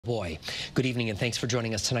Boy. Good evening and thanks for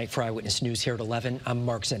joining us tonight for Eyewitness News here at 11. I'm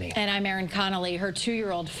Mark Zinni. And I'm Erin Connolly. Her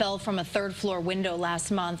 2-year-old fell from a third-floor window last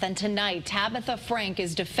month, and tonight Tabitha Frank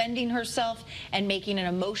is defending herself and making an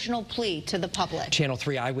emotional plea to the public. Channel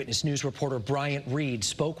 3 Eyewitness News reporter Bryant Reed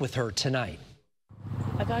spoke with her tonight.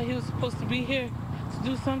 I thought he was supposed to be here to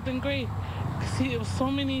do something great. See, it was so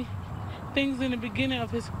many things in the beginning of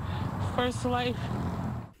his first life.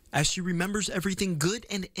 As she remembers everything good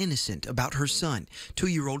and innocent about her son,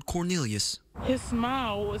 2-year-old Cornelius. His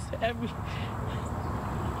smile was everything.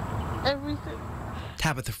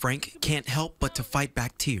 Tabitha Frank can't help but to fight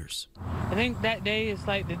back tears. I think that day is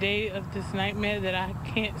like the day of this nightmare that I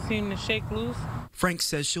can't seem to shake loose. Frank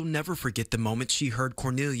says she'll never forget the moment she heard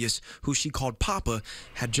Cornelius, who she called Papa,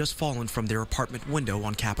 had just fallen from their apartment window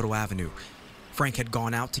on Capitol Avenue. Frank had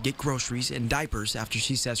gone out to get groceries and diapers after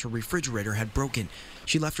she says her refrigerator had broken.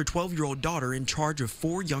 She left her 12-year-old daughter in charge of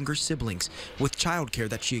 4 younger siblings with childcare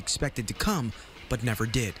that she expected to come, but never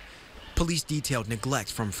did. Police detailed neglect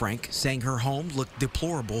from Frank, saying her home looked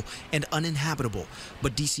deplorable and uninhabitable.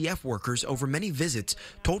 But DCF workers over many visits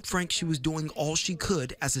told Frank she was doing all she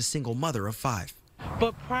could as a single mother of 5.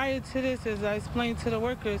 But prior to this, as I explained to the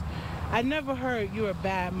workers, I never heard you're a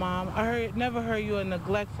bad mom. Never heard you're a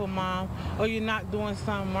neglectful mom or you're not doing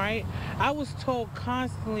something right. I was told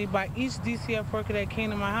constantly by each DCF worker that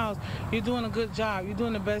came to my house, you're doing a good job, you're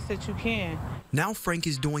doing the best that you can. Now Frank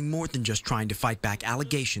is doing more than just trying to fight back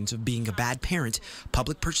allegations of being a bad parent,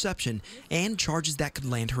 public perception, and charges that could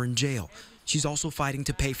land her in jail. She's also fighting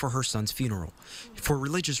to pay for her son's funeral. For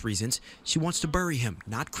religious reasons, she wants to bury him,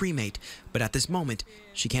 not cremate, but at this moment,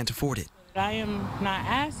 she can't afford it. I am not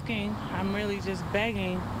asking, I'm really just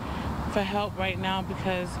begging for help right now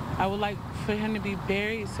because I would like for him to be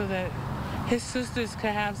buried so that his sisters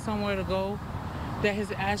could have somewhere to go, that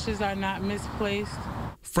his ashes are not misplaced.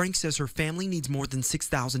 Frank says her family needs more than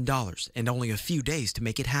 $6,000 and only a few days to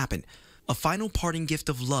make it happen. A final parting gift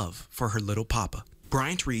of love for her little papa.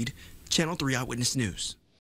 Bryant Reed, Channel 3 Eyewitness News.